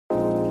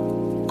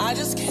I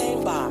just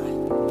came by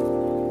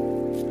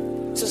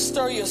to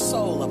stir your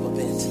soul up a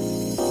bit.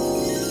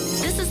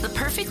 This is the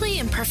Perfectly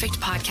Imperfect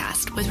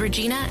podcast with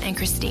Regina and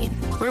Christine,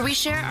 where we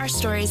share our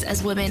stories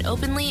as women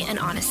openly and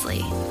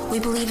honestly. We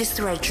believe it's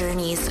through our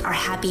journeys, our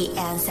happy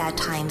and sad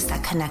times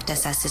that connect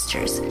us as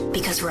sisters,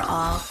 because we're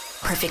all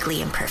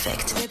perfectly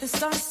imperfect.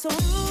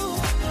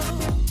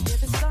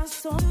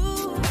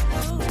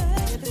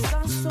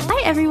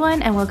 Hi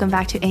everyone, and welcome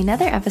back to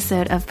another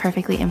episode of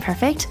Perfectly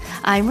Imperfect.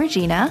 I'm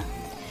Regina.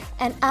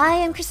 And I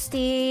am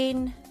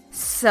Christine.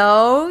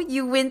 So,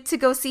 you went to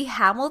go see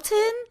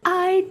Hamilton?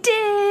 I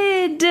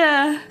did!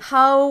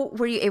 How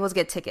were you able to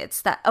get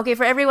tickets? Okay,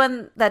 for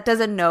everyone that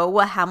doesn't know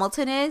what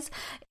Hamilton is,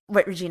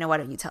 Regina, why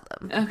don't you tell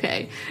them?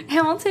 Okay.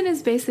 Hamilton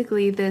is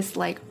basically this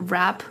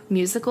rap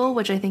musical,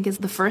 which I think is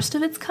the first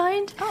of its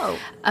kind. Oh.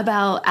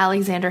 About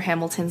Alexander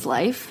Hamilton's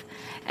life.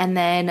 And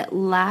then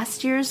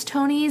last year's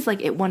Tonys,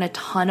 it won a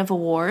ton of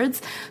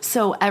awards.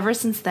 So ever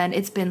since then,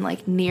 it's been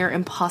near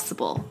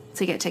impossible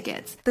to get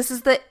tickets. This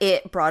is the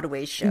It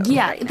Broadway show.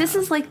 Yeah, right this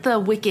now. is the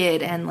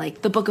Wicked and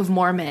the Book of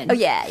Mormon. Oh,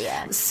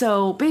 yeah.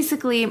 So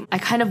basically, I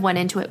kind of went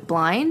into it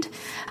blind.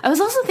 I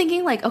was also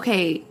thinking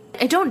okay,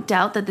 I don't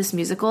doubt that this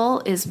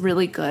musical is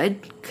really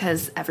good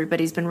because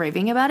everybody's been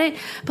raving about it.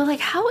 But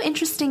how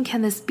interesting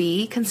can this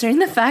be considering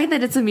the fact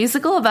that it's a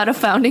musical about a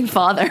founding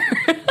father?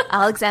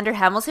 Alexander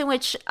Hamilton,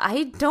 which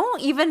I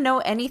don't even know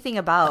anything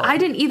about. I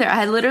didn't either.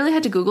 I literally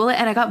had to Google it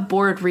and I got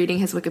bored reading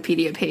his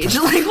Wikipedia page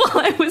while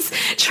I was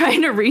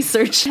trying to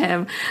research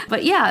him.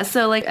 But yeah,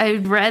 so I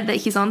read that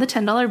he's on the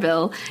 $10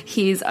 bill.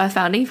 He's a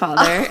founding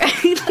father.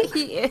 He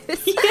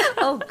is. Yeah.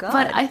 Oh, God.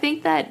 But I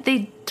think that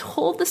they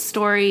told the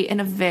story in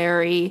a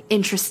very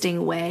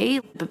interesting way.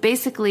 But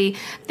basically,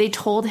 they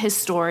told his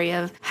story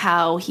of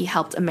how he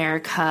helped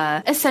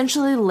America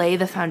essentially lay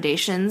the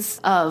foundations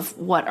of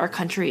what our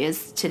country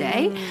is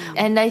today.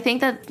 And I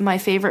think that my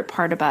favorite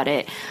part about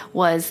it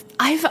was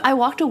I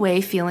walked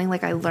away feeling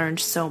like I learned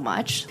so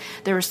much.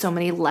 There were so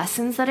many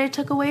lessons that I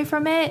took away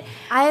from it.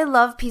 I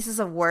love pieces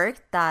of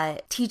work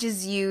that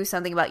teaches you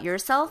something about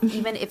yourself,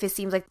 even if it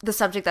seems like the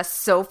subject that's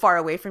so far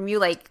away from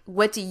you.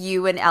 What do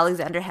you and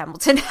Alexander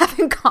Hamilton have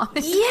in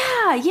common?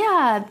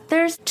 Yeah.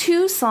 There's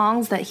two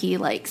songs that he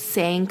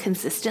sang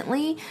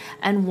consistently,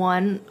 and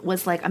one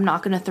was I'm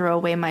not gonna throw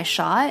away my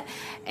shot,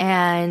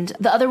 and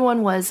the other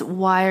one was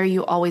why are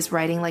you always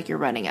writing like you're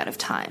running out of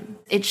time.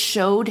 It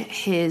showed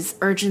his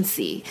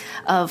urgency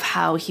of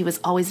how he was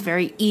always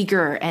very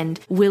eager and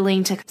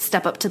willing to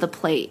step up to the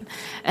plate.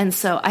 And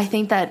so I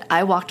think that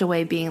I walked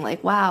away being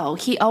wow,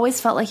 he always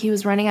felt like he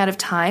was running out of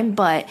time,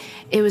 but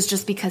it was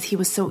just because he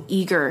was so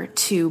eager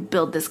to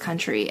build this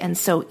country and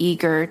so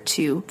eager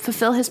to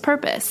fulfill his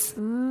purpose.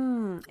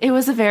 It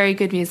was a very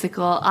good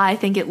musical. I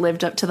think it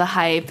lived up to the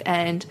hype,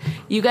 and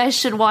you guys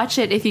should watch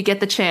it if you get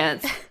the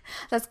chance.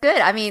 That's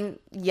good. I mean,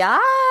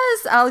 yes,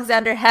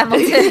 Alexander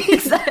Hamilton.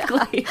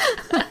 Exactly.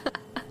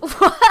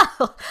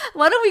 Wow.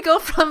 Why don't we go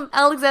from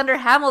Alexander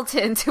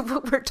Hamilton to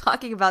what we're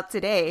talking about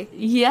today?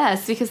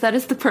 Yes, because that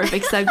is the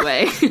perfect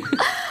segue.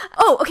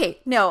 Oh, okay.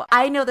 No,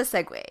 I know the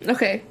segue.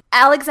 Okay.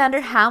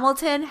 Alexander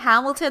Hamilton,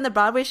 the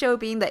Broadway show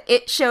being the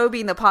It show,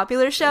 being the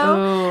popular show.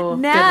 Oh,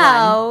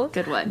 now,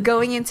 good one.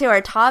 Going into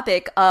our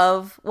topic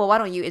of, well, why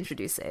don't you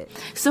introduce it?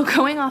 So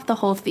going off the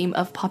whole theme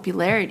of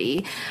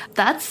popularity,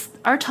 that's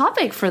our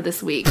topic for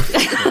this week.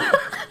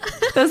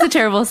 That was a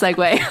terrible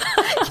segue.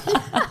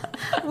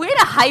 Way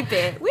to hype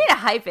it.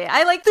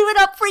 I threw it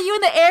up for you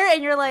in the air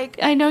and you're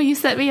I know you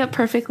set me up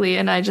perfectly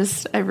and I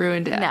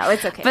ruined it. No,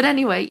 it's okay. But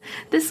anyway,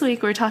 this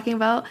week we're talking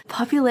about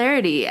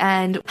popularity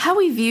and how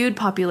we viewed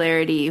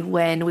popularity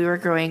when we were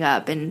growing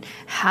up, and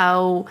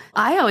how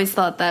I always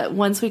thought that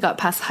once we got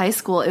past high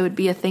school, it would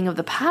be a thing of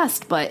the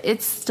past, but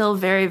it's still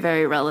very,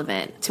 very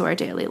relevant to our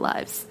daily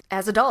lives.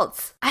 As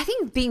adults, I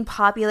think being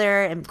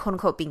popular and quote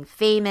unquote being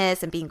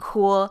famous and being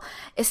cool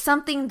is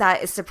something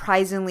that is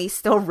surprisingly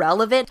still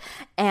relevant.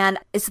 And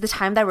it's the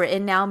time that we're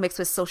in now, mixed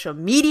with social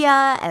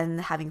media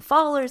and having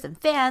followers and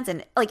fans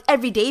and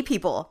everyday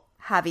people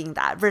having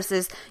that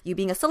versus you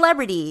being a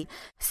celebrity,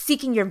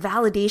 seeking your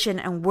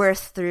validation and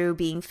worth through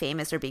being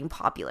famous or being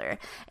popular.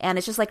 And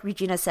it's just like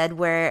Regina said,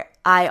 where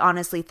I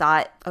honestly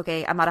thought,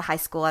 okay, I'm out of high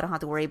school, I don't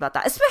have to worry about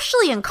that,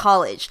 especially in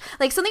college.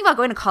 Something about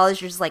going to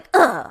college, you're just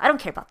ugh, I don't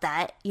care about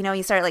that.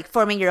 You start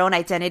forming your own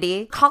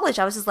identity. College,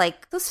 I was just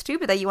so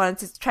stupid that you wanted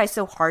to try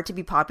so hard to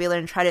be popular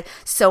and try to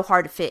so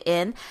hard to fit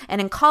in. And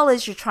in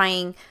college, you're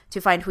trying to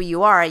find who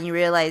you are and you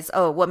realize,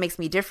 oh, what makes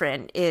me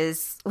different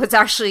is what's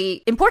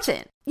actually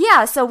important.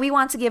 Yeah, so we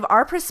want to give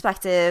our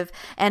perspective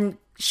and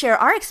share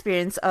our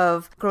experience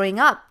of growing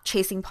up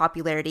chasing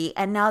popularity,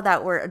 and now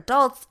that we're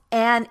adults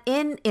and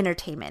in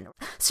entertainment,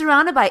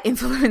 surrounded by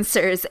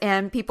influencers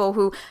and people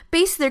who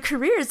base their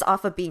careers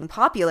off of being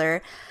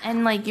popular.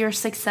 And your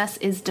success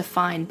is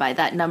defined by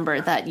that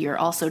number that you're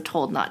also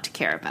told not to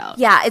care about.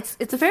 Yeah,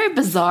 it's a very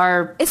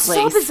bizarre it's place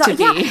so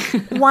bizarre. to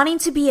be. Yeah. Wanting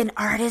to be an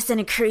artist and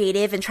a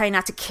creative and trying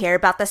not to care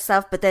about that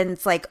stuff, but then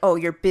it's oh,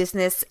 your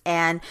business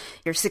and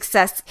your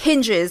success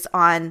hinges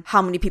on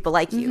how many people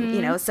like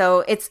you,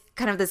 So it's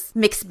kind of this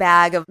mixed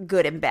bag of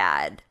good and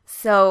bad.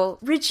 So,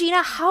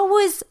 Regina, how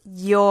was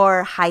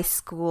your high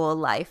school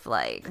life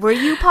like? Were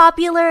you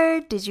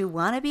popular? Did you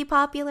want to be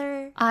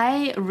popular?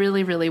 I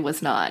really, really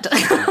was not.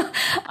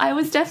 I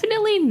was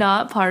definitely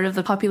not part of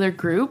the popular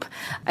group.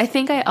 I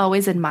think I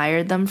always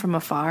admired them from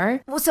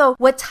afar. Well, so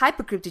what type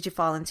of group did you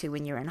fall into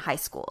when you were in high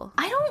school?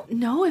 I don't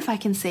know if I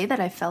can say that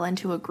I fell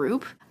into a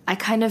group. I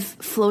kind of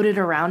floated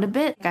around a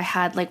bit. I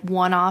had like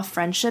one-off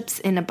friendships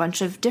in a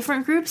bunch of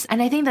different groups.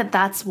 And I think that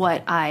that's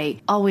what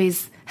I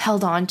always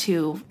held on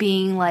to,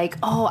 being like,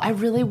 oh, I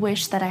really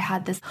wish that I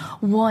had this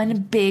one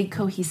big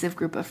cohesive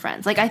group of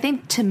friends. Like, I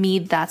think to me,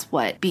 that's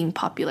what being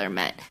popular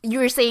meant. You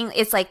were saying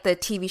it's like the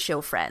TV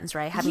show Friends,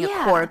 right? Having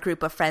a core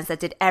group of friends that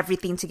did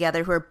everything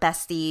together, who are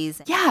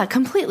besties. Yeah,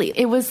 completely.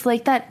 It was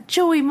like that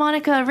Joey,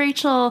 Monica,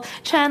 Rachel,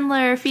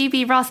 Chandler,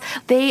 Phoebe, Ross,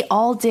 they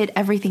all did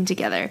everything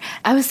together.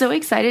 I was so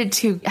excited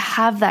to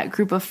have that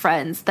group of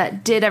friends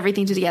that did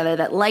everything together,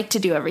 that liked to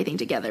do everything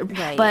together.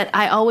 Right. But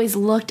I always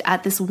looked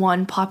at this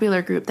one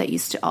popular group that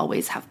used to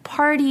always have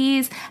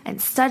parties and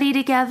study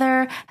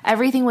together.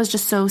 Everything was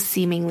just so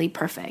seemingly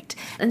perfect.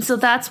 And so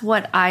that's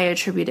what I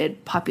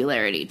attributed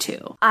popularity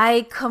to.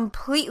 I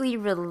completely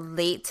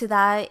relate to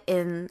that.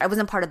 I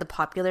wasn't part of the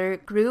popular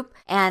group,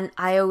 and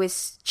I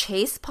always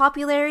chased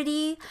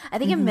popularity. I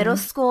think in middle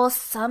school,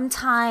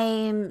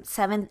 sometime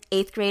 7th,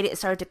 8th grade, it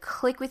started to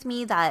click with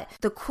me that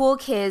the cool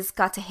kids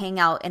got to hang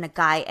out in a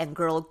guy and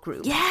girl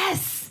group.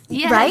 Yes.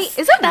 Right?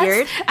 Isn't that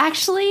weird?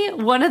 Actually,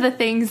 one of the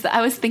things that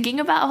I was thinking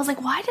about, I was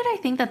like, why did I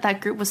think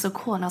that group was so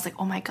cool? And I was like,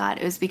 oh my God,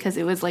 it was because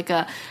it was like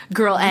a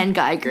girl and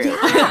guy group.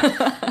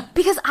 Yeah.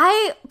 Because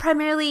I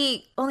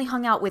primarily only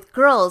hung out with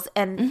girls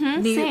and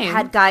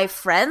had guy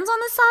friends on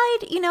the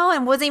side,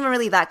 and wasn't even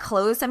really that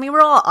close. I mean,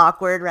 we're all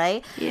awkward,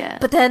 right? Yeah.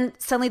 But then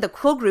suddenly the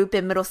cool group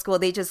in middle school,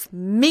 they just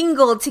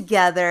mingled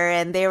together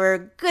and they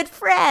were good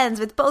friends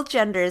with both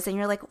genders. And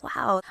you're like,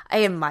 wow,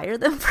 I admire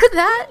them for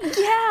that.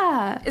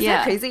 Yeah. Isn't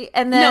that crazy?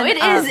 And then, no,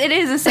 it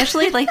is.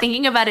 Especially like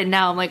thinking about it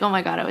now, I'm like, oh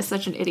my God, I was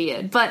such an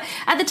idiot. But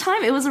at the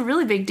time, it was a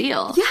really big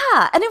deal.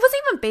 Yeah. And it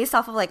wasn't even based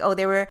off of like, oh,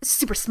 they were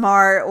super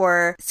smart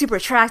or super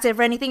attractive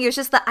or anything. It was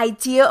just the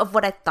idea of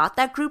what I thought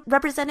that group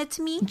represented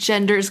to me.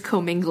 Genders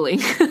commingling.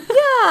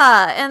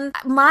 Yeah. And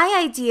my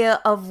idea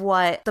of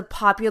what the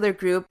popular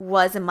group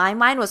was in my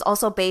mind was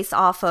also based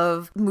off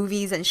of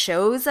movies and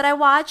shows that I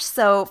watched.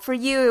 So for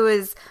you, it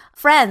was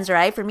Friends,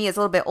 right? For me, it's a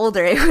little bit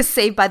older. It was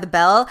Saved by the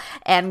Bell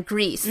and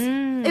Grease.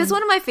 It was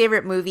one of my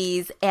favorite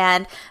movies.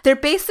 And they're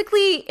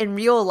basically, in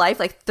real life,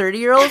 like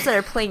 30-year-olds that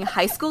are playing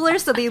high schoolers.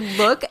 So they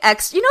look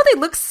they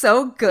look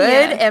so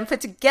good and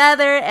put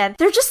together. And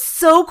they're just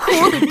so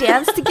cool. They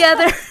dance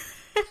together.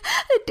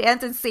 They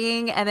dance and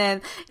sing. And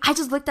then I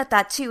just looked at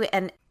that too.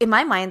 And in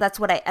my mind, that's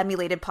what I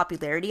emulated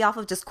popularity off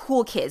of, just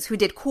cool kids who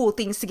did cool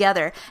things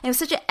together. And it was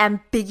such an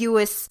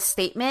ambiguous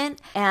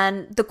statement.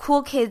 And the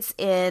cool kids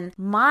in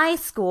my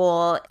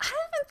school, I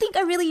don't think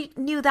I really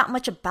knew that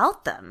much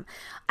about them.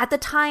 At the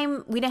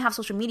time, we didn't have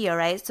social media,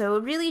 right? So it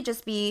would really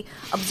just be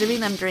observing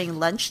them during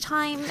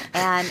lunchtime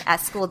and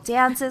at school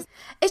dances.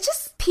 It's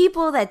just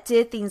people that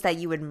did things that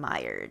you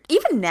admired.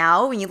 Even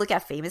now, when you look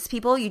at famous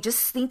people, you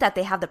just think that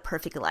they have the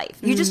perfect life.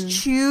 You just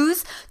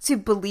choose to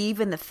believe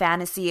in the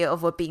fantasy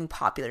of what being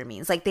popular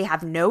means. Like, they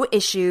have no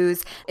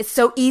issues. It's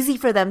so easy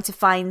for them to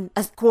find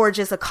a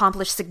gorgeous,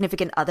 accomplished,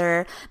 significant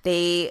other.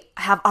 They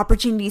have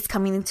opportunities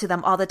coming to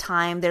them all the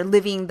time. They're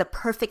living the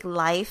perfect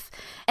life.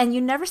 And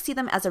you never see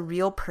them as a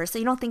real person.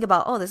 You don't think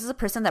about, oh, this is a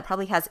person that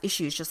probably has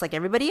issues just like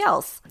everybody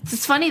else.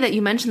 It's funny that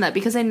you mentioned that,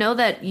 because I know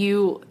that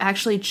you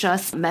actually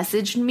just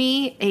messaged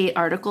me an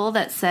article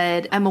that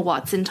said Emma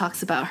Watson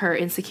talks about her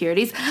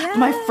insecurities. Yeah.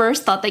 My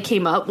first thought that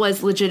came up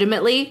was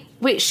legitimately,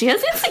 wait, she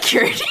has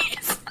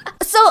insecurities?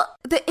 So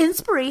the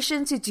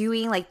inspiration to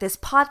doing like this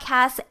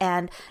podcast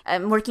and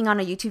working on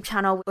a YouTube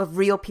channel of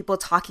real people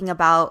talking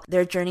about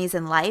their journeys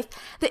in life,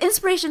 the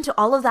inspiration to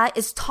all of that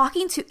is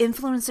talking to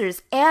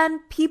influencers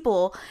and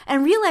people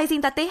and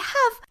realizing that they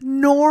have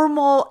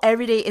normal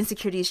everyday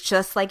insecurities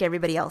just like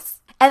everybody else.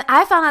 And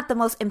I found that the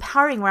most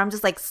empowering, where I'm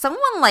just like,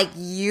 someone like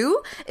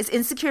you is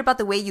insecure about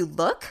the way you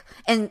look,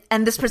 and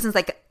this person's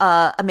like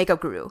a makeup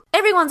guru.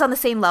 Everyone's on the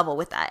same level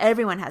with that.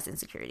 Everyone has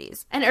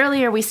insecurities. And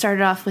earlier we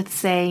started off with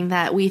saying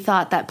that we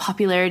thought that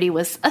popularity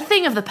was a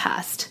thing of the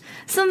past,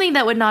 something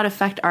that would not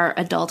affect our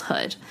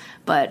adulthood.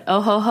 But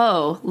oh ho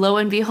ho, lo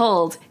and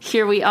behold,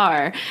 here we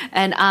are.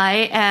 And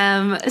I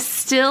am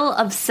still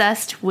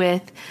obsessed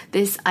with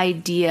this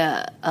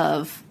idea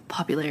of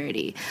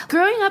popularity.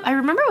 Growing up, I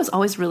remember I was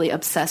always really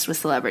obsessed with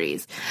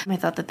celebrities. I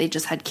thought that they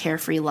just had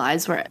carefree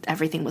lives where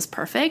everything was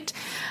perfect.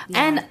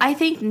 Yeah. And I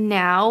think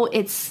now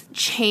it's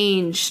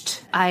changed.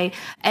 I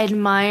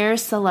admire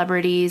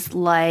celebrities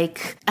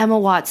like Emma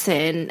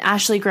Watson,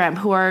 Ashley Graham,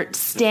 who are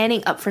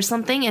standing up for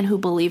something and who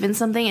believe in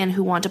something and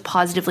who want to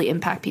positively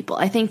impact people.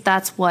 I think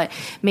that's what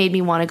made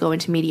me want to go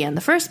into media in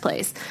the first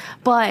place.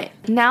 But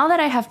now that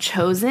I have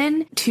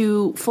chosen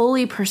to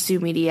fully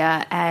pursue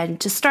media and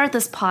to start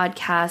this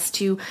podcast,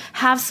 to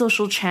have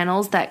social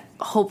channels that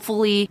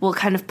hopefully will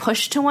kind of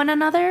push to one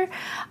another,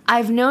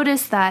 I've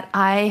noticed that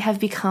I have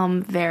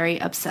become very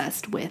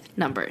obsessed with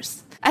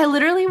numbers. I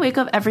literally wake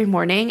up every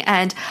morning,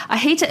 and I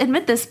hate to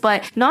admit this,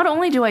 but not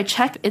only do I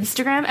check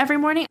Instagram every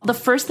morning, the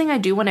first thing I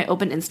do when I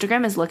open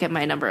Instagram is look at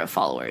my number of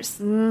followers.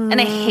 And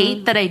I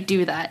hate that I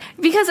do that,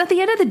 because at the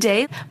end of the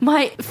day,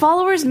 my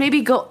followers maybe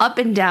go up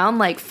and down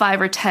like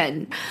 5 or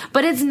 10,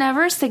 but it's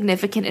never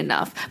significant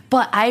enough.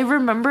 But I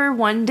remember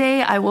one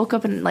day I woke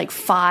up and like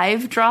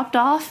 5 dropped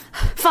off.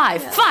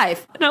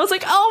 5. And I was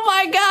like, oh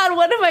my God,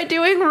 what am I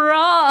doing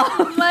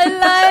wrong? My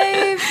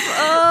life.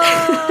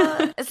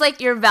 Oh. It's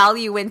like your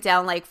value went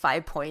down like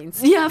 5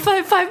 points. Yeah,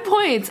 5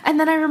 points. And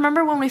then I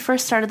remember when we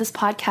first started this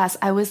podcast,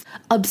 I was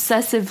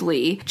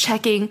obsessively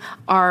checking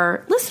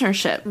our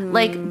listenership,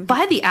 like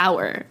by the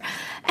hour.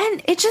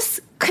 And it just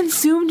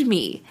consumed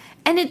me.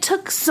 And it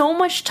took so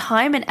much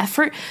time and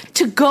effort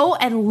to go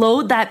and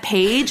load that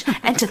page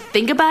and to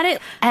think about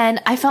it.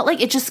 And I felt like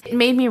it just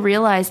made me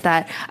realize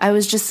that I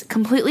was just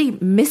completely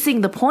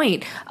missing the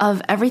point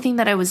of everything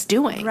that I was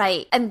doing.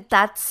 Right. And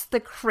that's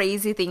the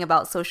crazy thing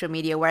about social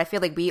media, where I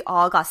feel like we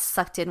all got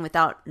sucked in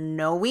without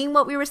knowing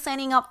what we were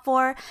signing up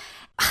for.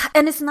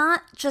 And it's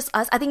not just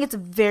us. I think it's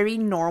very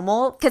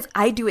normal, because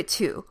I do it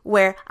too,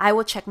 where I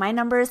will check my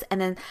numbers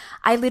and then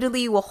I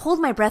literally will hold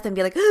my breath and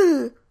be like,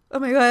 oh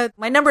my God,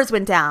 my numbers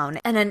went down.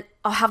 And then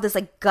I'll have this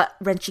like gut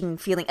wrenching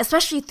feeling,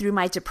 especially through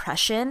my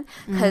depression,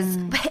 because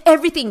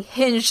everything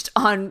hinged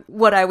on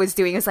what I was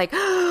doing. It's like,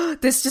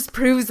 this just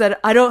proves that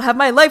I don't have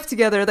my life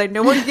together, that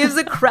no one gives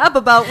a crap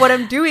about what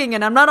I'm doing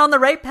and I'm not on the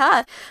right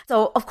path.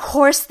 So of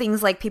course,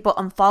 things like people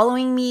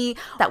unfollowing me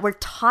that we're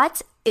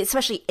taught,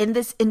 especially in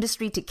this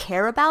industry, to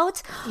care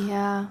about.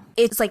 Yeah.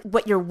 It's like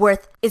what you're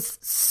worth is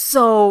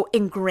so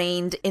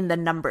ingrained in the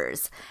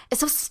numbers.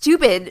 It's so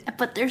stupid.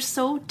 But they're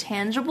so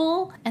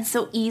tangible and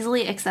so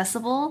easily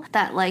accessible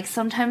that like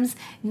sometimes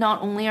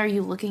not only are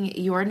you looking at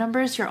your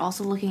numbers, you're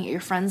also looking at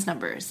your friends'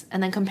 numbers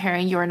and then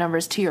comparing your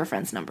numbers to your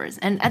friends' numbers.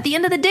 And at the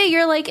end of the day,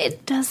 you're like,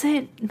 it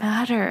doesn't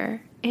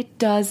matter. It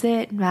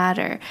doesn't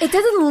matter. It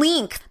doesn't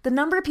link. The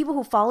number of people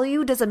who follow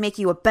you doesn't make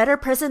you a better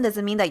person,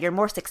 doesn't mean that you're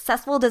more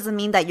successful, doesn't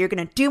mean that you're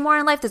going to do more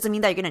in life, doesn't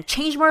mean that you're going to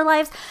change more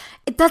lives.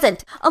 It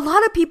doesn't. A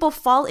lot of people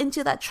fall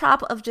into that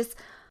trap of just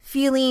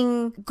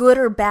feeling good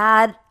or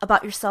bad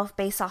about yourself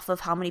based off of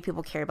how many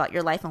people care about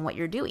your life and what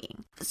you're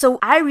doing. So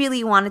I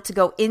really wanted to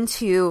go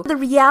into the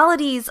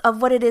realities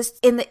of what it is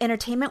in the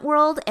entertainment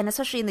world, and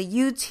especially in the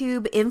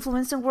YouTube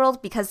influencer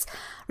world, because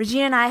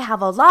Regina and I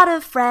have a lot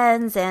of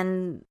friends,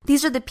 and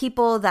these are the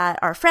people that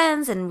are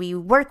friends and we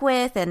work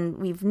with and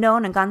we've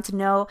known and gotten to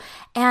know,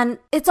 and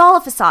it's all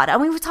a facade. I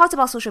mean, we've talked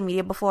about social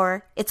media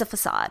before. It's a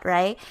facade,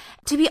 right?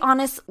 To be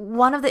honest,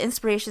 one of the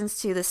inspirations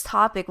to this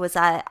topic was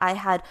that I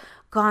had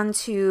gone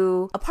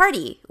to a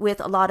party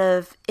with a lot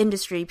of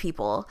industry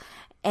people.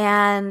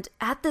 And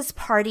at this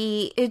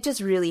party, it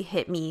just really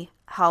hit me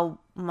how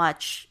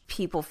much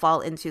people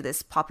fall into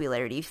this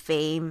popularity,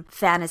 fame,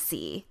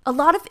 fantasy. A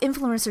lot of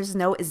influencers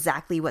know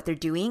exactly what they're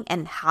doing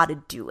and how to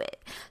do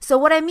it. So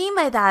what I mean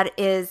by that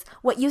is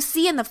what you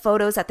see in the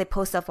photos that they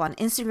post up on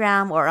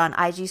Instagram or on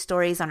IG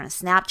stories, on a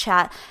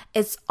Snapchat,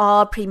 it's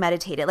all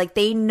premeditated. Like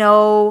they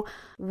know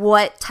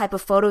what type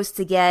of photos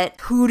to get,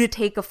 who to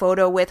take a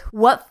photo with,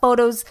 what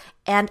photos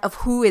and of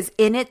who is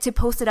in it to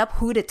post it up,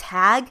 who to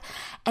tag.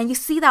 And you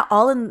see that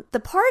all in the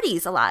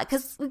parties a lot,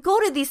 because we go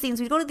to these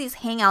things, we go to these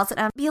hangouts and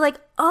I'd be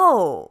like,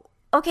 oh,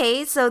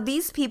 okay, so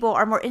these people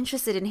are more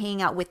interested in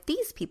hanging out with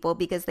these people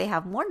because they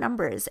have more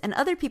numbers, and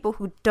other people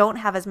who don't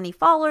have as many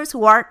followers,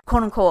 who aren't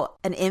quote unquote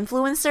an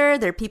influencer,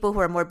 they're people who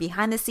are more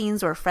behind the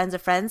scenes or friends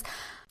of friends.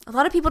 A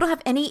lot of people don't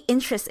have any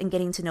interest in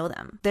getting to know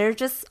them. They're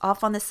just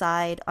off on the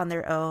side on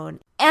their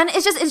own. And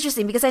it's just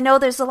interesting because I know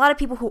there's a lot of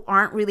people who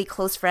aren't really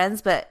close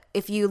friends, but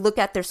if you look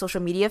at their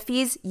social media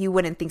feeds, you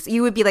wouldn't think so.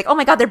 You would be like, oh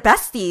my God, they're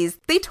besties.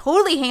 They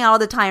totally hang out all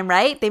the time,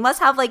 right? They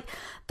must have like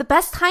the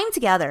best time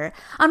together.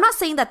 I'm not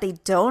saying that they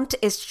don't.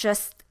 It's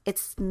just,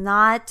 it's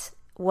not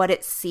what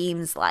it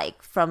seems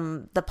like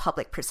from the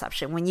public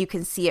perception when you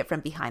can see it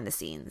from behind the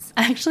scenes.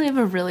 I actually have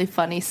a really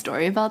funny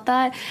story about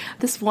that.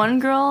 This one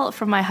girl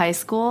from my high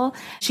school,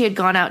 she had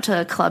gone out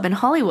to a club in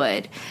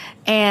Hollywood,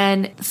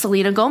 and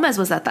Selena Gomez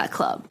was at that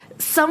club.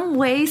 Some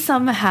way,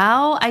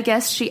 somehow, I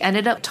guess she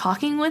ended up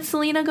talking with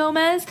Selena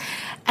Gomez,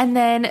 and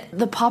then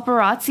the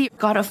paparazzi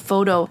got a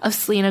photo of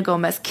Selena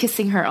Gomez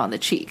kissing her on the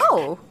cheek.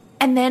 Oh.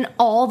 And then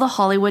all the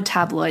Hollywood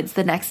tabloids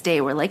the next day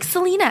were like,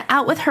 Selena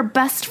out with her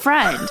best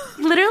friend.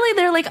 Literally,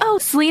 they're like, oh,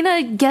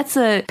 Selena gets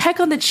a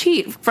peck on the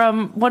cheek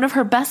from one of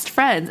her best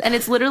friends. And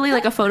it's literally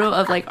like a photo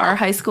of like our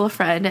high school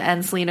friend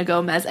and Selena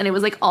Gomez. And it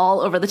was like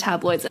all over the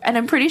tabloids. And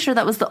I'm pretty sure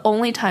that was the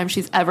only time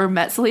she's ever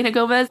met Selena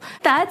Gomez.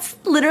 That's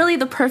literally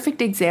the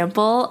perfect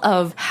example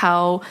of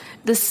how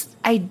this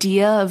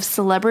idea of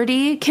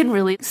celebrity can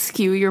really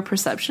skew your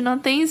perception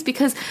on things,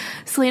 because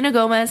Selena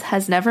Gomez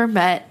has never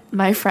met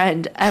my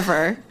friend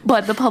ever,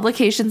 but the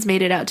publications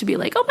made it out to be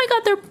like, oh my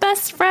God, they're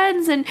best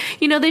friends. And,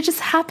 they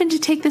just happened to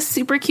take this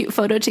super cute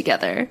photo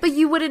together. But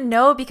you wouldn't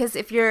know, because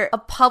if you're a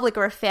public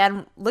or a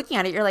fan looking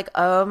at it, you're like,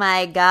 oh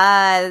my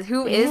God,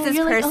 who is this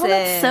person? Like, oh,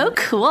 that's so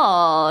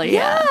cool.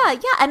 Yeah.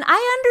 And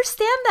I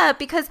understand that,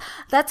 because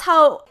that's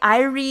how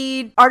I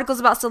read articles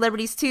about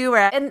celebrities too.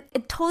 And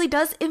it totally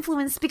does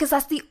influence, because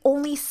that's the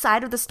only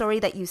side of the story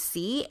that you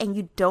see, and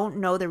you don't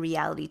know the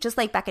reality. Just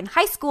like back in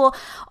high school,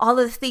 all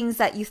of the things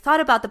that you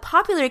thought about the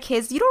popular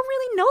kids, you don't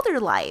really know their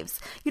lives.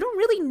 You don't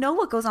really know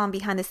what goes on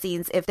behind the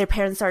scenes. If their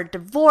parents are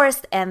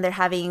divorced and they're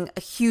having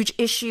a huge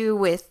issue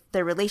with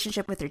their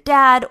relationship with their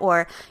dad,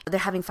 or they're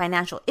having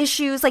financial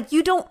issues, like,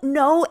 you don't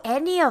know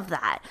any of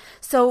that.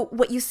 So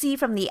what you see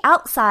from the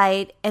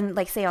outside, and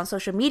like say on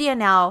social media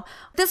now,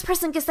 this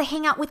person gets to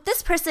hang out with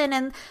this person,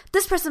 and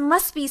this person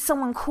must be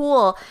someone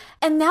cool.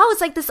 And now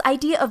it's like this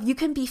idea of you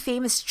can be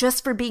famous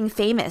just for being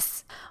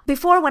famous.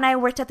 Before, when I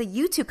worked at the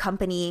YouTube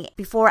company,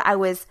 before I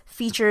was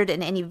featured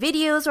in any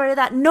videos or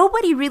that,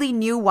 nobody really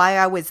knew why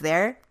I was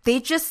there.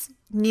 They just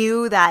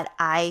knew that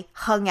I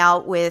hung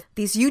out with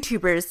these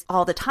YouTubers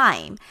all the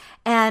time.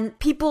 And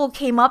people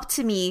came up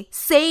to me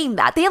saying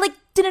that. They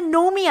didn't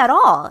know me at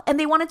all. And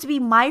they wanted to be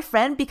my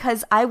friend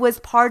because I was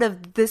part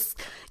of this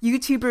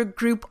YouTuber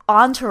group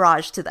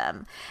entourage to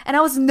them. And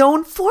I was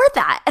known for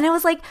that. And I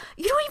was like,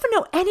 you don't even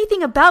know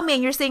anything about me,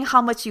 and you're saying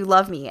how much you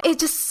love me.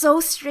 It's just so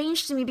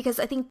strange to me, because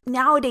I think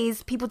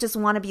nowadays people just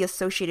want to be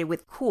associated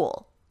with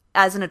cool.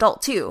 As an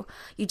adult too,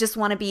 you just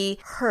want to be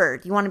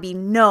heard, you want to be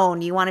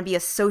known, you want to be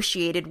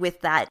associated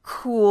with that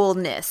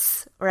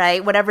coolness,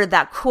 right? Whatever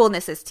that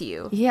coolness is to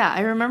you. Yeah,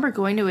 I remember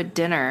going to a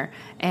dinner,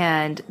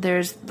 and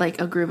there's like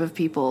a group of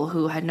people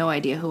who had no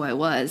idea who I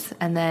was.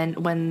 And then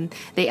when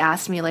they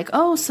asked me like,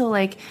 oh, so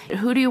like,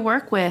 who do you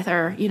work with?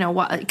 Or,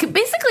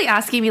 basically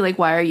asking me like,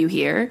 why are you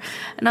here?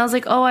 And I was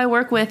like, oh, I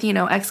work with,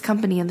 X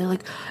company. And they're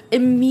like,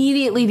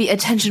 immediately the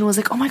attention was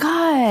like, oh my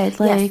God,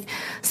 like, yes.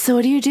 So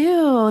what do you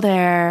do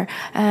there?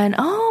 And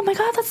oh my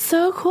God, that's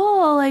so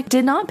cool. Like,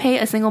 did not pay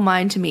a single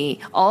mind to me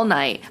all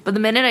night. But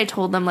the minute I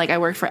told them like I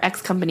work for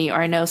X company,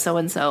 or I know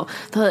so-and-so,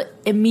 they'll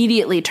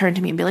immediately turn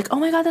to me and be like, oh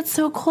my God, that's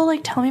so cool.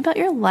 Like, tell me about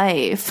your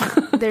life.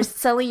 They're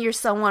selling you're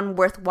someone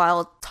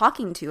worthwhile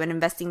talking to and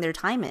investing their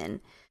time in.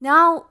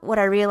 Now, what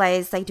I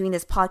realized, like doing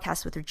this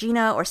podcast with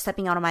Regina, or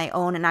stepping out on my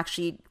own and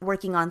actually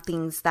working on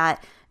things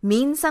that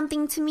mean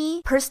something to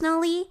me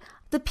personally,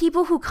 the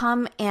people who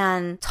come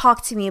and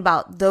talk to me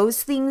about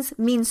those things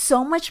mean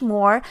so much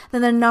more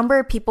than the number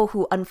of people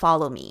who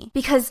unfollow me.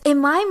 Because in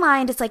my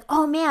mind, it's like,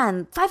 oh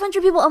man,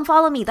 500 people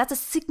unfollow me. That's a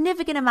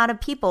significant amount of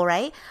people,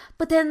 right?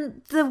 But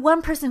then the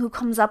one person who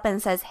comes up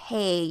and says,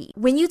 hey,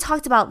 when you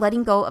talked about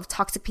letting go of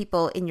toxic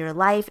people in your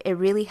life, it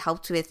really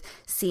helped with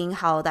seeing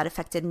how that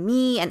affected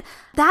me. And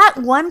that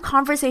one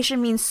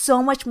conversation means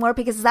so much more,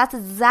 because that's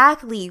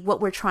exactly what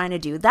we're trying to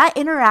do. That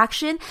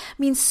interaction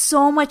means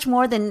so much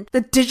more than the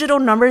digital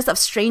numbers of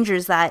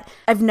strangers that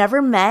I've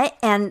never met.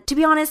 And to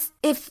be honest,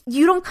 if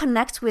you don't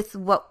connect with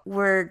what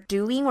we're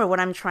doing or what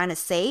I'm trying to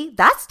say,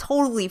 that's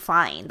totally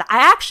fine. I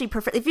actually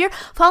prefer, if you're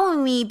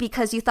following me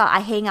because you thought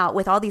I hang out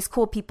with all these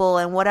cool people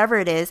and whatever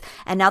it is,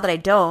 and now that I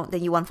don't,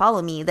 then you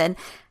unfollow me, then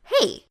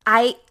hey,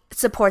 I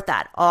support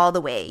that all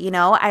the way.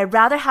 I'd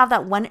rather have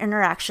that one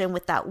interaction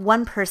with that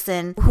one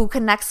person who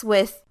connects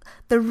with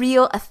the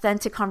real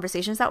authentic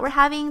conversations that we're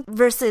having,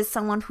 versus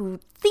someone who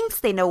thinks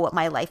they know what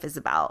my life is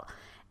about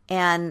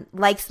and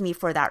likes me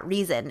for that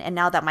reason. And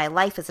now that my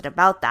life isn't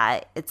about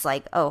that, it's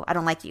like, oh, I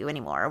don't like you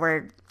anymore,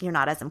 or you're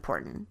not as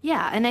important.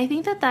 Yeah, and I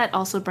think that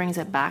also brings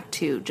it back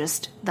to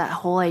just that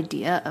whole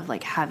idea of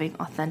like having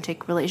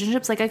authentic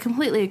relationships. Like, I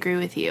completely agree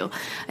with you.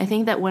 I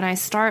think that when I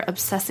start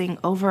obsessing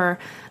over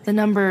the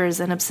numbers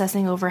and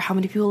obsessing over how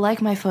many people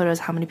like my photos,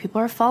 how many people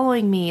are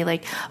following me,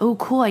 like, oh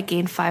cool, I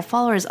gained 5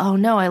 followers, oh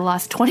no, I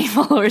lost 20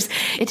 followers,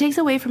 it takes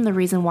away from the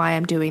reason why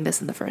I'm doing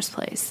this in the first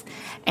place.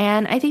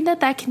 And I think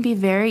that can be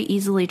very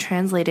easily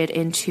translated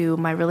into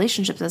my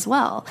relationships as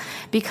well.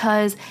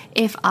 Because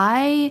if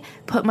I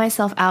put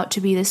myself out to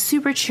be this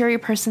super cheery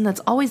person that's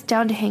always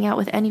down to hang out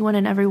with anyone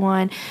and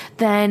everyone,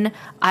 then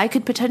I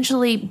could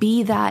potentially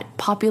be that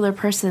popular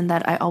person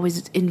that I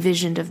always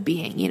envisioned of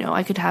being.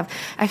 I could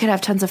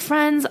have tons of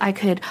friends, I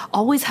could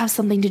always have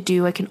something to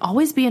do, I can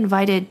always be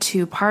invited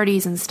to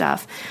parties and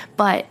stuff,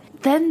 but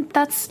then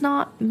that's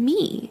not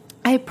me.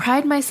 I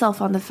pride myself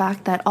on the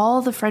fact that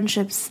all the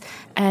friendships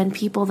and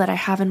people that I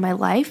have in my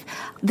life,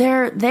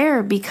 they're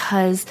there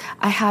because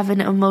I have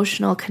an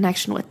emotional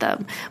connection with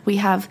them. We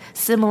have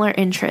similar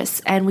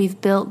interests, and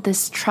we've built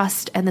this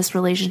trust and this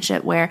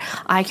relationship where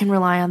I can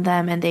rely on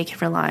them and they can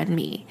rely on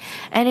me.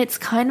 And it's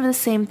kind of the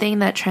same thing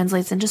that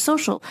translates into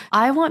social.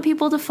 I want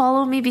people to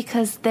follow me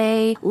because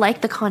they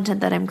like the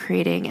content that I'm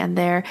creating and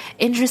they're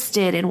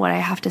interested in what I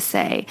have to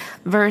say,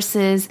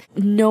 versus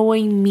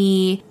knowing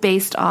me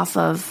based off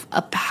of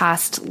a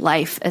past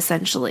life,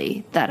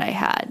 essentially, that I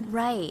had.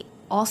 Right.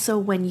 Also,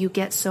 when you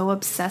get so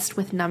obsessed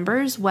with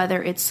numbers,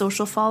 whether it's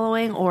social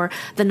following or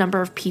the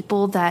number of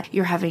people that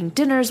you're having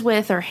dinners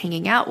with or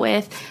hanging out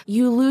with,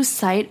 you lose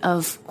sight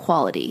of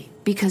quality.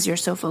 because you're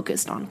so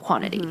focused on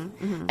quantity.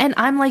 And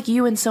I'm like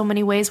you in so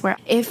many ways where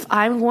if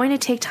I'm going to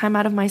take time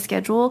out of my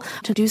schedule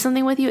to do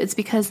something with you, it's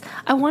because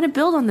I want to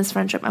build on this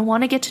friendship. I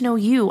want to get to know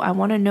you. I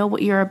want to know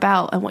what you're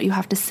about and what you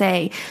have to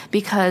say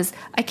because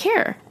I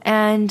care.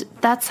 And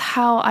that's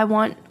how I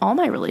want all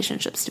my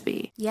relationships to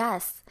be.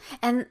 Yes.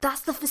 And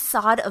that's the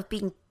facade of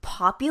being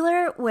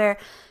popular, where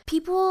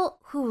people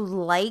who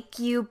like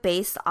you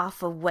based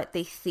off of what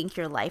they think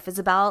your life is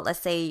about, let's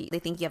say they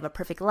think you have a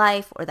perfect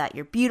life or that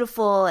you're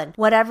beautiful and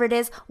whatever it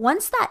is,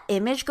 once that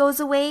image goes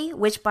away,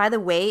 which by the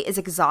way is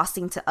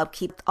exhausting to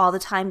upkeep all the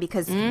time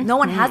because no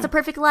one has a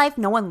perfect life,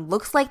 no one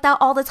looks like that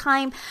all the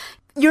time.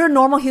 You're a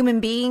normal human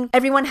being.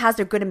 Everyone has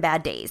their good and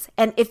bad days.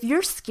 And if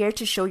you're scared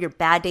to show your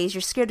bad days, you're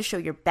scared to show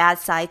your bad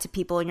side to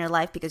people in your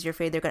life because you're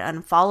afraid they're going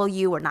to unfollow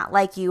you or not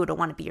like you or don't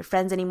want to be your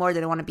friends anymore, they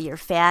don't want to be your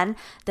fan,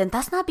 then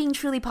that's not being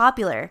truly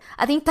popular.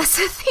 I think that's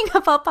the thing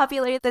about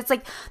popularity. That's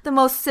like the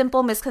most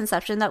simple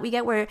misconception that we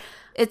get, where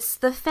it's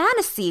the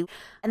fantasy.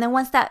 And then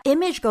once that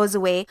image goes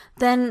away,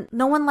 then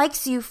no one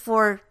likes you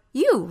for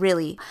you,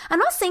 really. I'm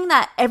not saying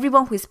that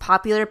everyone who's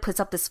popular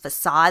puts up this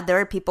facade. There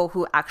are people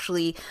who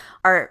actually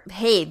are,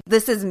 hey,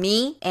 this is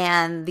me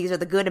and these are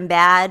the good and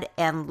bad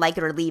and like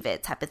it or leave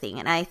it type of thing.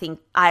 And I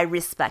think I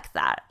respect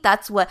that.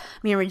 That's what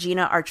me and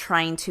Regina are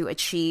trying to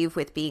achieve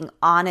with being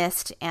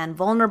honest and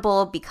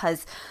vulnerable,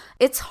 because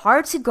it's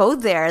hard to go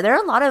there. There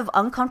are a lot of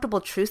uncomfortable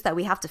truths that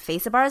we have to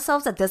face about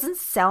ourselves that doesn't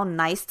sound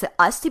nice to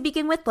us to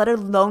begin with, let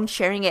alone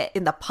sharing it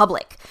in the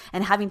public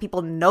and having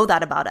people know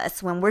that about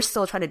us when we're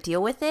still trying to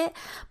deal with it.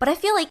 But I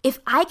feel like if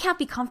I can't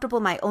be comfortable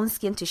in my own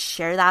skin to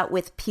share that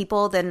with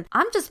people, then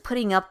I'm just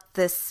putting up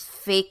this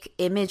fake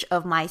image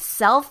of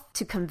myself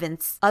to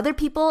convince other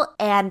people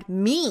and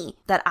me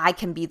that I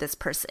can be this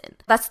person.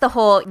 That's the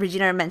whole,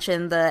 Regina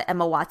mentioned the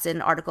Emma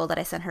Watson article that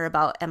I sent her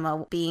about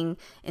Emma being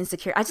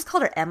insecure. I just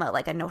called her Emma,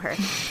 like I know her.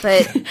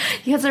 But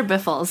you guys are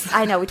biffles.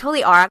 I know, we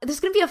totally are.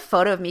 There's going to be a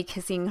photo of me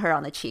kissing her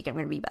on the cheek. I'm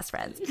going to be best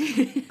friends.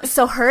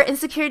 So her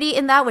insecurity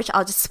in that, which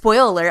I'll just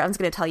spoil alert, I'm just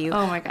going to tell you.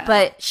 Oh my God.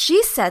 But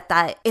she said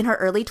that in her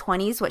early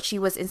 20s, what she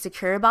was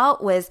insecure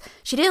about was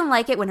she didn't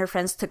like it when her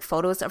friends took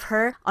photos of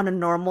her on a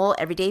normal,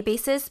 everyday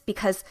basis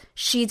because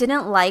she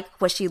didn't like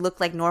what she looked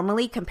like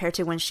normally compared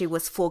to when she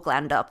was full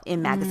glammed up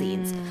in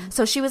magazines.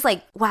 So she was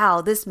like,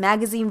 wow, this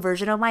magazine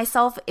version of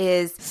myself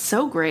is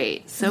so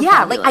great. So yeah,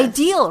 fabulous. like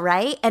ideal,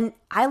 right? And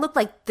I look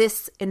like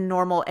this in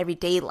normal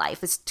everyday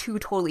life. It's two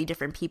totally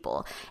different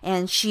people.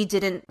 And she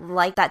didn't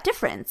like that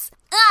difference.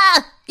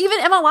 Even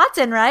Emma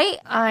Watson, right?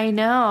 I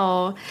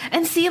know.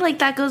 And see, like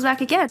that goes back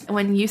again.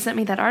 When you sent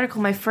me that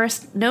article, my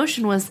first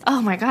notion was,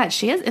 oh my God,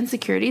 she has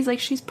insecurities. Like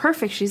she's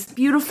perfect. She's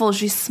beautiful.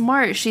 She's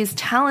smart. She's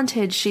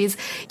talented. She's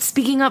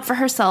speaking up for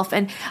herself.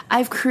 And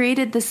I've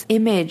created this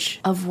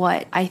image of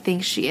what I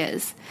think she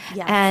is.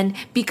 Yes. And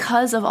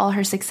because of all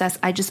her success,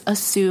 I just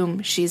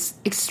assume she's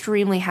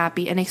extremely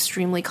happy and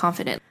extremely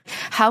confident.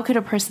 How could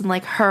a person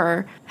like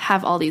her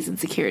have all these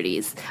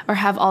insecurities or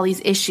have all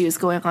these issues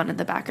going on in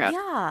the background?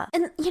 Yeah.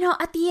 And, you know,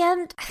 at the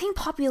end, I think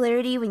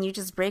popularity, when you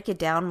just break it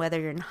down, whether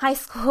you're in high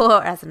school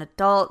or as an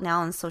adult, now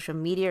on social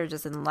media or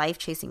just in life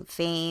chasing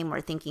fame or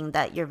thinking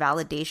that your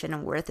validation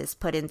and worth is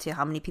put into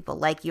how many people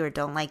like you or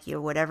don't like you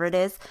or whatever it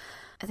is,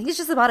 I think it's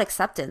just about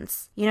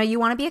acceptance. You know, you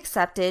want to be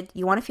accepted.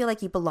 You want to feel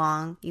like you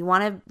belong. You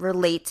want to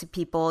relate to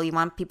people. You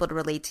want people to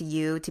relate to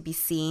you, to be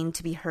seen,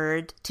 to be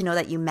heard, to know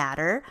that you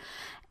matter.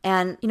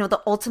 And, you know,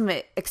 the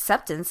ultimate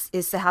acceptance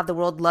is to have the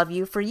world love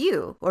you for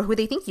you or who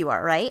they think you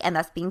are, right? And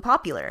that's being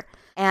popular.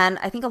 And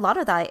I think a lot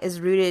of that is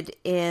rooted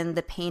in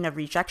the pain of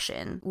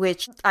rejection,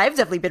 which I've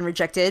definitely been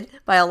rejected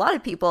by a lot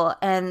of people.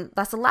 And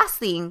that's the last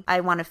thing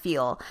I want to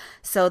feel.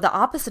 So the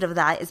opposite of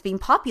that is being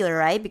popular,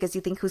 right? Because you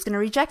think who's going to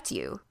reject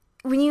you?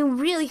 When you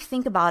really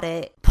think about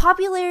it,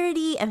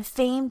 popularity and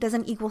fame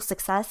doesn't equal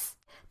success.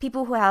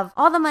 People who have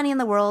all the money in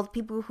the world,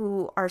 people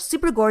who are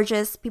super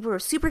gorgeous, people who are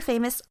super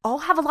famous, all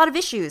have a lot of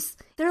issues.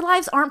 Their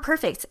lives aren't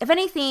perfect. If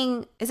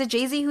anything, is it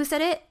Jay-Z who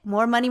said it?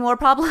 More money, more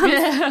problems?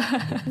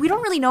 We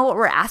don't really know what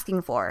we're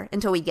asking for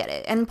until we get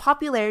it. And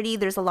popularity,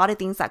 there's a lot of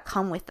things that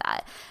come with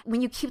that.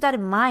 When you keep that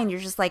in mind, you're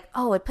just like,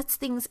 oh, it puts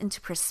things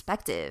into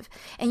perspective.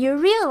 And you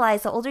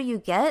realize the older you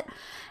get,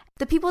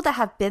 the people that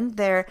have been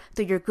there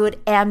through your good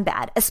and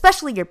bad,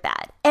 especially your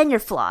bad and your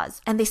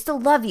flaws, and they still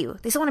love you.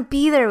 They still want to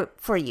be there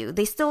for you.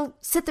 They still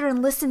sit there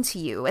and listen to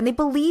you and they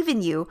believe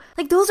in you.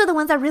 Like those are the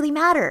ones that really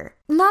matter.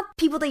 Not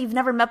people that you've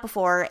never met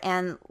before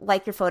and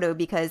like your photo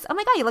because, oh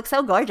my God, you look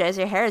so gorgeous.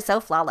 Your hair is so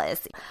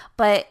flawless.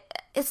 But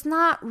it's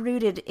not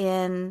rooted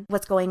in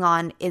what's going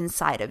on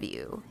inside of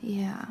you.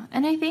 Yeah.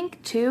 And I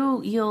think,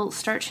 too, you'll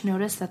start to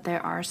notice that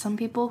there are some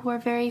people who are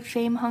very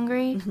fame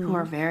hungry, who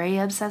are very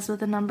obsessed with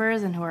the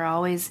numbers and who are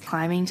always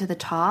climbing to the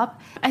top.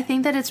 I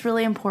think that it's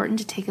really important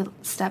to take a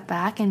step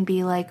back and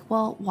be like,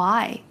 well,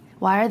 why?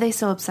 Why are they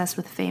so obsessed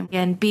with fame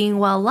and being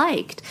well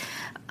liked?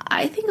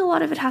 I think a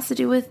lot of it has to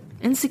do with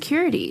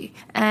insecurity.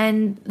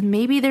 And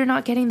maybe they're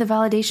not getting the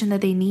validation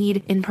that they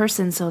need in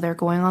person, so they're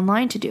going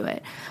online to do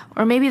it.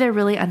 Or maybe they're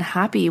really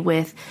unhappy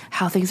with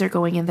how things are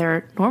going in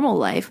their normal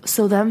life.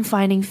 So them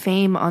finding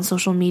fame on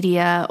social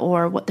media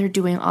or what they're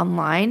doing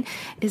online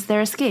is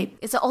their escape.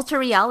 It's an alter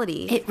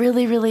reality. It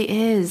really, really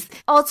is.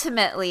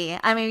 Ultimately,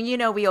 I mean, you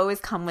know, we always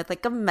come with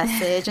like a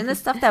message and the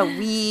stuff that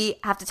we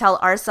have to tell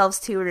ourselves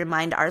to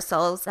remind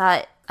ourselves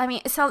that, I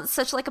mean, it sounds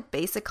such like a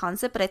basic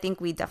concept, but I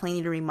think we definitely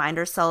need to remind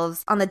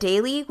ourselves on the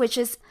daily, which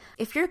is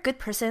if you're a good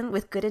person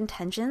with good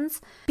intentions,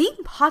 being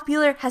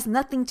popular has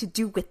nothing to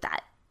do with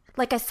that.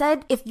 Like I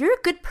said, if you're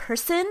a good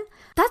person,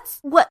 that's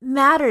what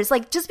matters.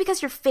 Like, just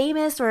because you're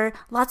famous or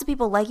lots of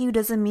people like you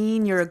doesn't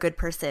mean you're a good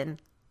person.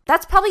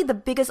 That's probably the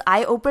biggest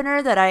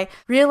eye-opener that I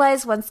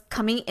realized once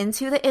coming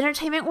into the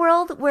entertainment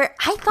world, where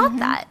I thought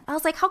that. I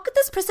was like, how could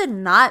this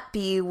person not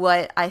be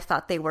what I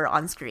thought they were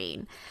on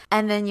screen?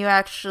 And then you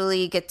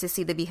actually get to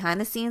see the behind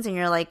the scenes and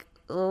you're like,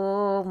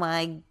 oh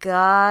my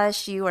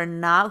gosh, you are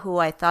not who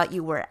I thought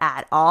you were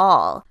at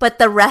all. But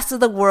the rest of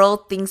the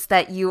world thinks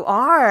that you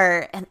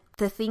are. And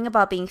the thing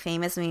about being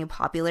famous and being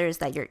popular is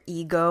that your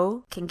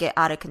ego can get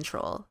out of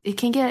control. It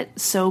can get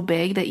so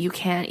big that you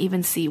can't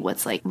even see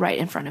what's like right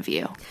in front of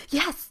you.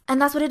 Yes. And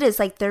that's what it is.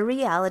 Like, their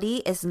reality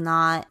is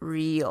not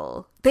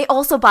real. They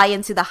also buy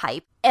into the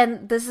hype.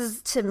 And this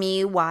is, to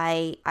me,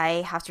 why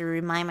I have to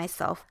remind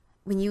myself,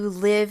 when you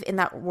live in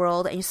that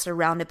world and you're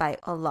surrounded by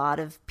a lot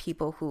of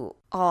people who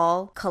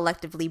all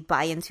collectively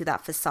buy into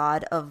that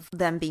facade of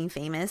them being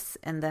famous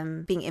and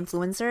them being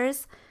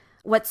influencers,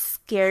 what's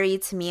scary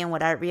to me and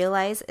what I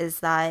realize is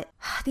that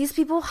these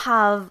people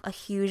have a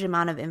huge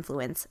amount of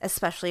influence,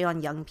 especially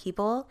on young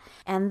people.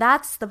 And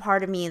that's the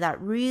part of me that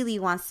really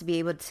wants to be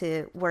able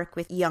to work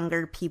with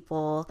younger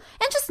people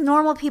and just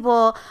normal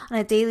people on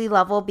a daily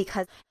level,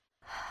 because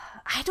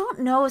I don't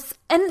know.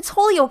 And it's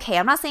totally okay.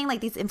 I'm not saying like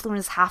these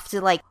influencers have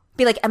to like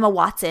be like Emma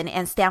Watson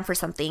and stand for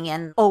something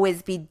and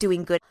always be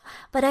doing good.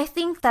 But I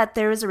think that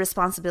there is a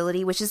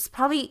responsibility, which is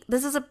probably,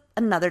 this is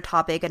another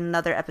topic,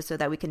 another episode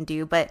that we can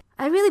do. But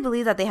I really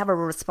believe that they have a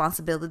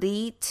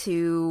responsibility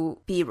to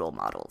be role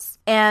models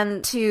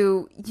and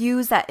to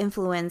use that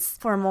influence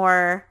for a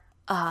more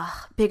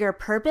bigger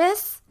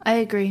purpose. I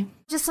agree.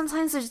 Just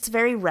sometimes it's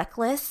very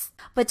reckless.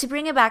 But to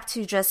bring it back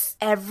to just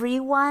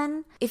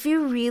everyone, if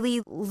you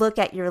really look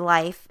at your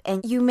life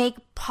and you make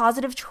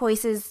positive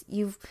choices,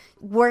 you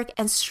work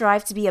and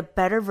strive to be a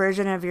better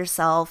version of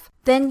yourself,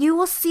 then you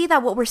will see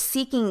that what we're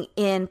seeking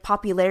in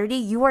popularity,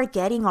 you are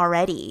getting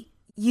already.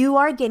 You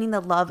are getting the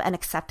love and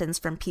acceptance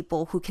from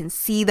people who can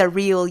see the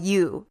real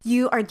you.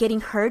 You are getting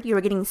heard, you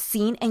are getting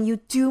seen, and you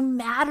do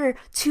matter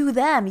to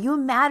them. You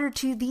matter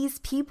to these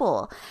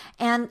people.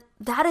 And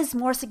that is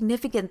more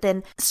significant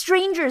than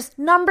strangers,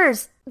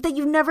 numbers that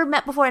you've never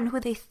met before and who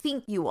they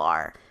think you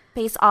are,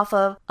 based off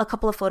of a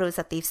couple of photos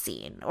that they've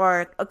seen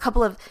or a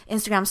couple of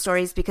Instagram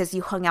stories because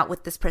you hung out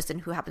with this person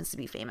who happens to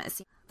be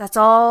famous. That's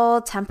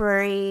all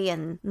temporary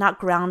and not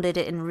grounded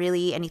in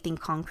really anything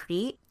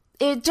concrete.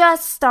 It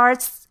just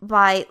starts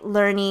by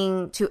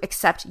learning to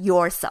accept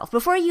yourself.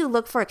 Before you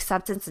look for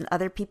acceptance in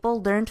other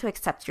people, learn to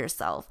accept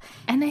yourself.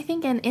 And I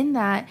think in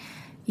that,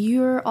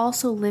 you're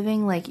also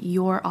living like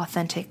your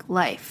authentic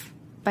life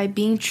by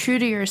being true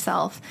to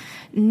yourself,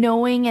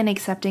 knowing and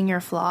accepting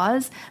your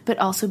flaws, but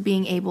also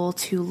being able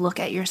to look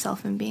at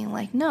yourself and being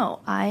like, no,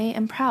 I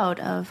am proud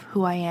of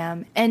who I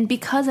am. And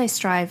because I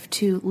strive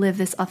to live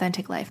this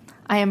authentic life,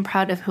 I am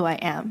proud of who I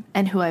am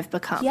and who I've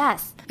become.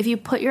 Yes. If you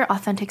put your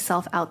authentic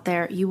self out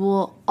there, you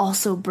will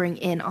also bring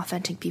in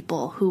authentic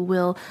people who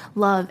will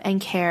love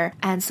and care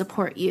and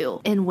support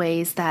you in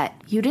ways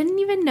that you didn't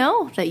even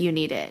know that you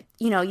needed.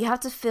 You know, you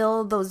have to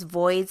fill those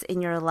voids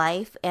in your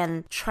life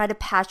and try to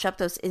patch up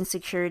those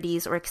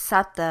insecurities or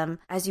accept them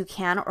as you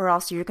can, or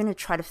else you're going to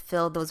try to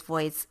fill those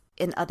voids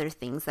in other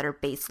things that are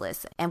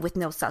baseless and with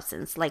no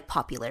substance, like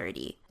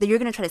popularity. That you're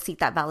going to try to seek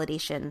that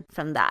validation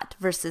from that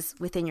versus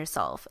within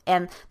yourself.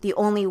 And the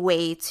only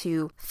way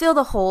to fill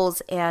the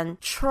holes and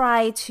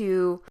try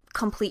to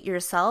complete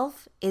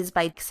yourself is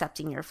by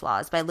accepting your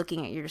flaws, by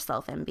looking at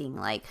yourself and being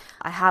like,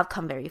 I have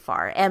come very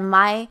far. And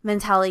my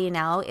mentality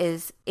now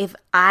is, if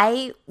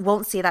I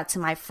won't say that to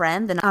my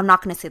friend, then I'm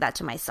not going to say that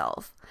to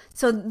myself.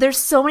 So there's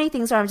so many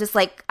things where I'm just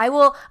like, I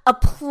will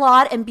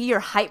applaud and be your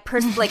hype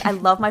person. Like, I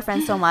love my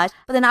friend so much,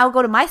 but then I'll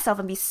go to myself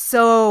and be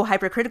so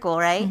hypercritical,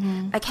 right?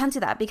 Mm-hmm. I can't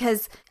do that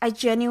because I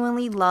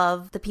genuinely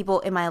love the people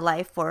in my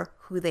life for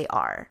who they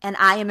are. And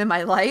I am in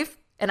my life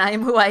and I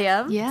am who I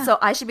am. Yeah. So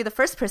I should be the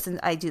first person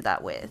I do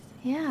that with.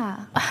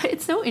 Yeah.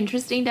 It's so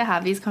interesting to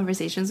have these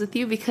conversations with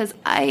you because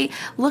I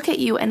look at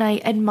you and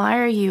I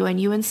admire you and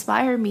you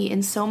inspire me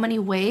in so many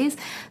ways.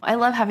 I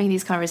love having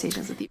these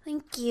conversations with you.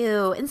 Thank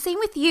you. And same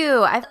with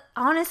you. I've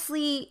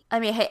honestly,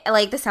 I mean, hey,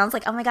 like, this sounds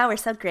like, oh my God, we're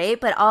so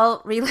great, but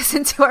I'll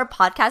re-listen to our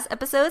podcast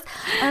episodes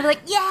and I'm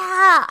like,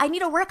 yeah, I need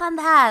to work on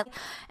that.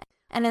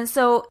 And then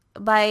so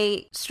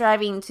by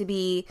striving to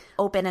be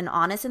open and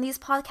honest in these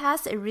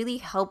podcasts, it really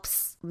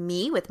helps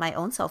me with my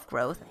own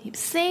self-growth.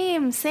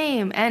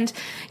 Same. And,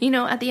 you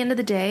know, at the end of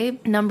the day,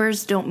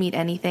 numbers don't mean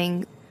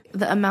anything.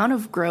 The amount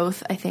of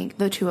growth I think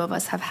the two of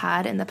us have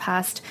had in the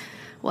past,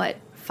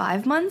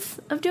 5 months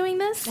of doing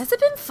this? Has it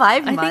been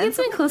 5 months? I think it's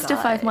been close to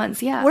 5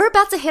 months, yeah. We're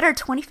about to hit our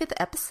 25th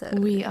episode.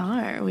 We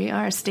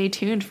are. Stay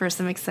tuned for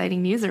some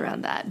exciting news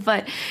around that.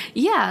 But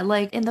yeah,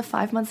 like in the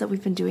 5 months that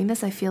we've been doing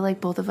this, I feel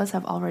like both of us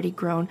have already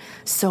grown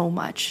so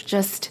much,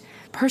 just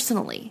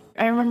personally.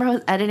 I remember I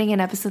was editing an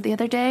episode the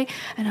other day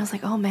and I was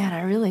like, oh man,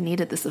 I really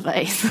needed this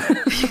advice.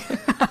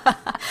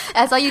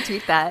 I saw you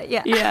tweet that,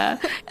 yeah. Yeah.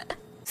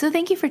 So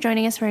thank you for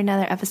joining us for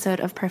another episode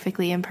of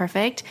Perfectly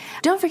Imperfect.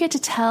 Don't forget to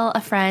tell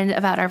a friend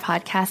about our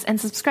podcast and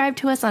subscribe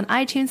to us on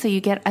iTunes so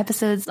you get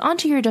episodes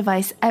onto your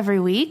device every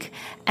week.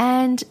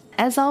 And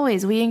as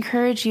always, we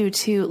encourage you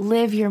to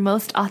live your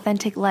most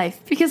authentic life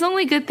because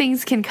only good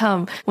things can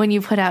come when you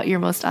put out your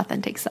most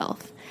authentic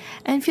self.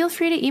 And feel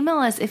free to email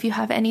us if you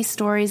have any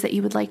stories that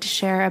you would like to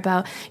share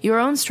about your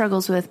own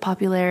struggles with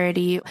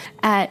popularity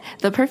at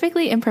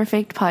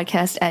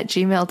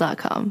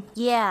theperfectlyimperfectpodcast@gmail.com.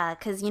 Yeah,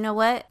 because you know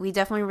what? We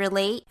definitely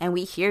relate and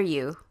we hear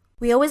you.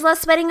 We always love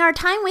spending our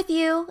time with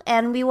you,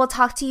 and we will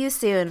talk to you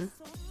soon.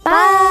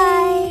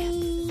 Bye!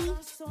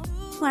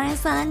 I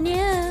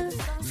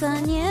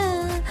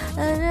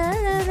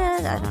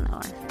don't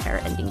know our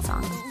ending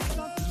song.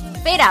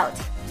 Fade out.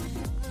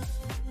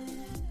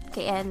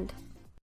 Okay, end.